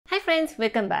friends,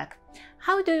 welcome back.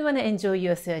 How do you want to enjoy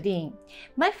your sardine?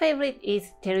 My favorite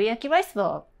is teriyaki rice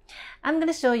bowl. I'm going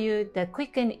to show you the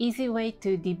quick and easy way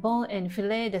to debone and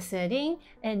fillet the sardine,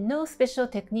 and no special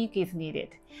technique is needed.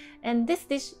 And this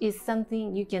dish is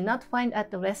something you cannot find at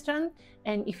the restaurant,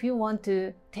 and if you want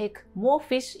to take more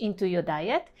fish into your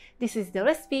diet, this is the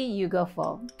recipe you go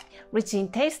for. Rich in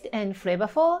taste and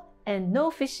flavorful, and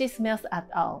no fishy smells at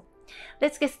all.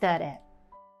 Let's get started.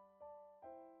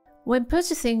 When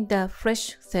purchasing the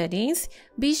fresh sardines,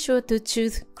 be sure to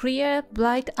choose clear,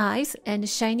 bright eyes and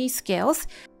shiny scales,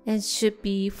 and should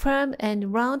be firm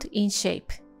and round in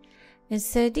shape. And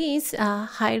sardines are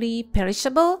highly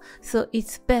perishable, so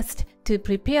it's best to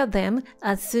prepare them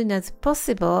as soon as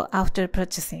possible after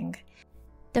purchasing.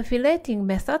 The filleting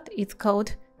method is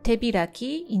called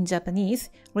tebiraki in Japanese,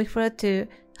 referred to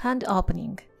hand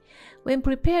opening. When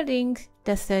preparing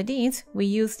the sardines, we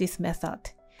use this method.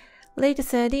 Lay the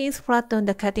sardines flat on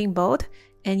the cutting board,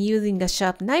 and using a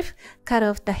sharp knife, cut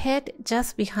off the head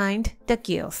just behind the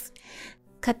gills.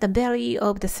 Cut the belly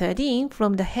of the sardine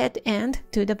from the head end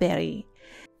to the belly.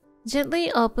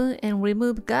 Gently open and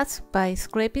remove guts by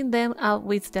scraping them out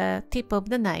with the tip of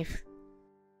the knife.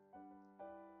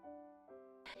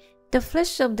 The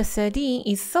flesh of the sardine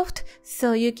is soft,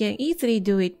 so you can easily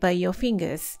do it by your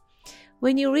fingers.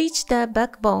 When you reach the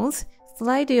backbones,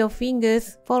 slide your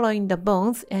fingers following the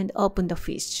bones and open the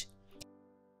fish.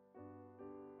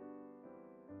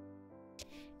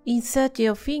 Insert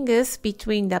your fingers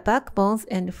between the backbones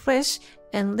and flesh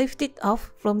and lift it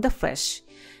off from the flesh,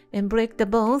 and break the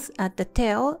bones at the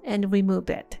tail and remove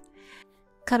it.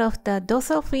 Cut off the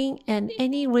dorsal fin and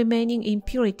any remaining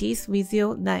impurities with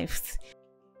your knives,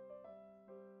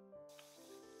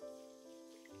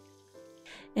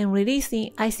 and release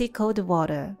in icy cold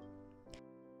water.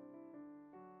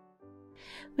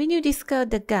 When you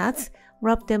discard the guts,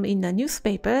 wrap them in a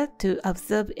newspaper to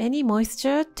absorb any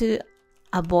moisture to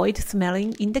avoid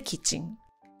smelling in the kitchen.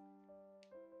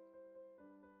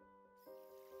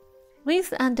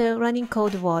 Rinse under running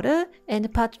cold water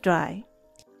and pat dry.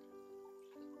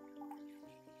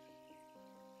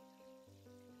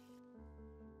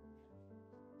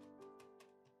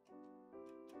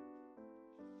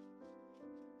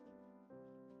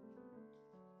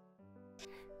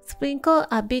 Sprinkle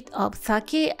a bit of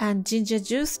sake and ginger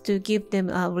juice to give them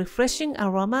a refreshing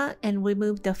aroma and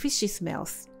remove the fishy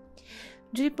smells.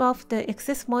 Drip off the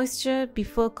excess moisture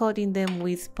before coating them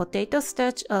with potato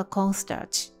starch or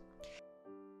cornstarch.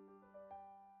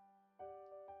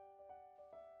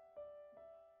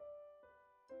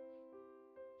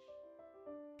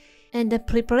 And the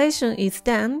preparation is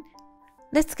done.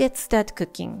 Let's get started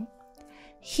cooking.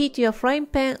 Heat your frying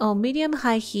pan on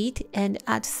medium-high heat and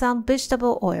add some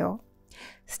vegetable oil.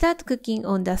 Start cooking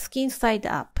on the skin side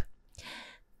up.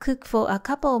 Cook for a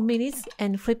couple of minutes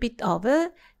and flip it over,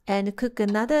 and cook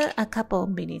another a couple of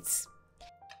minutes.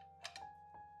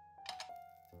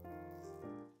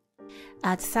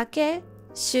 Add sake,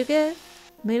 sugar,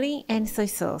 mirin, and soy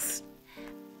sauce.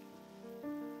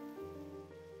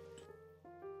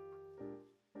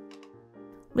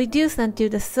 Reduce until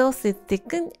the sauce is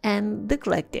thickened and look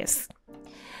like this.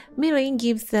 Mirin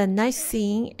gives a nice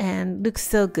scene and looks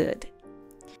so good.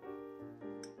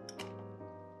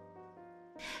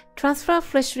 Transfer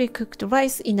freshly cooked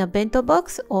rice in a bento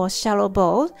box or shallow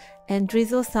bowl and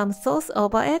drizzle some sauce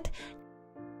over it,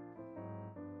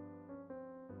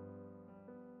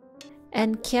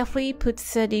 and carefully put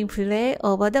sardine fillet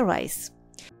over the rice.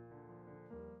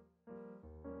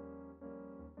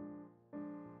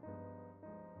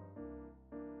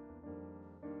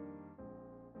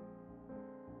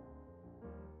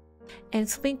 And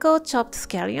sprinkle chopped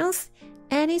scallions,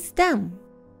 and it's done.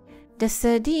 The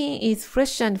sardine is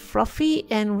fresh and fluffy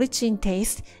and rich in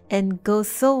taste and goes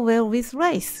so well with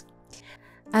rice.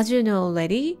 As you know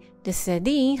already, the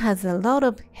sardine has a lot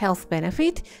of health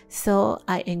benefit, so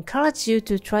I encourage you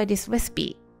to try this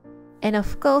recipe. And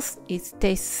of course, it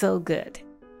tastes so good.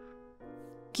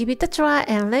 Give it a try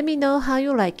and let me know how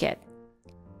you like it.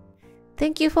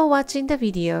 Thank you for watching the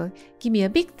video. Give me a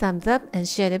big thumbs up and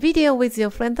share the video with your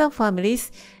friends and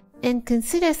families, and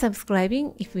consider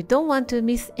subscribing if you don't want to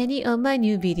miss any of my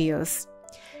new videos.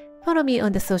 Follow me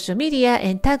on the social media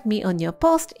and tag me on your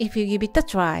post if you give it a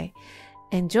try.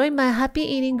 And join my happy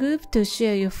eating group to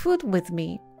share your food with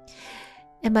me.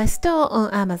 And my store on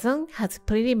Amazon has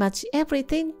pretty much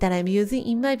everything that I'm using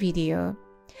in my video.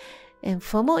 And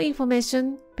for more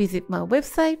information, visit my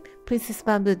website,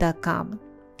 princessbamboo.com.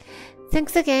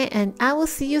 Thanks again, and I will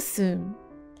see you soon.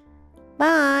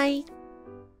 Bye!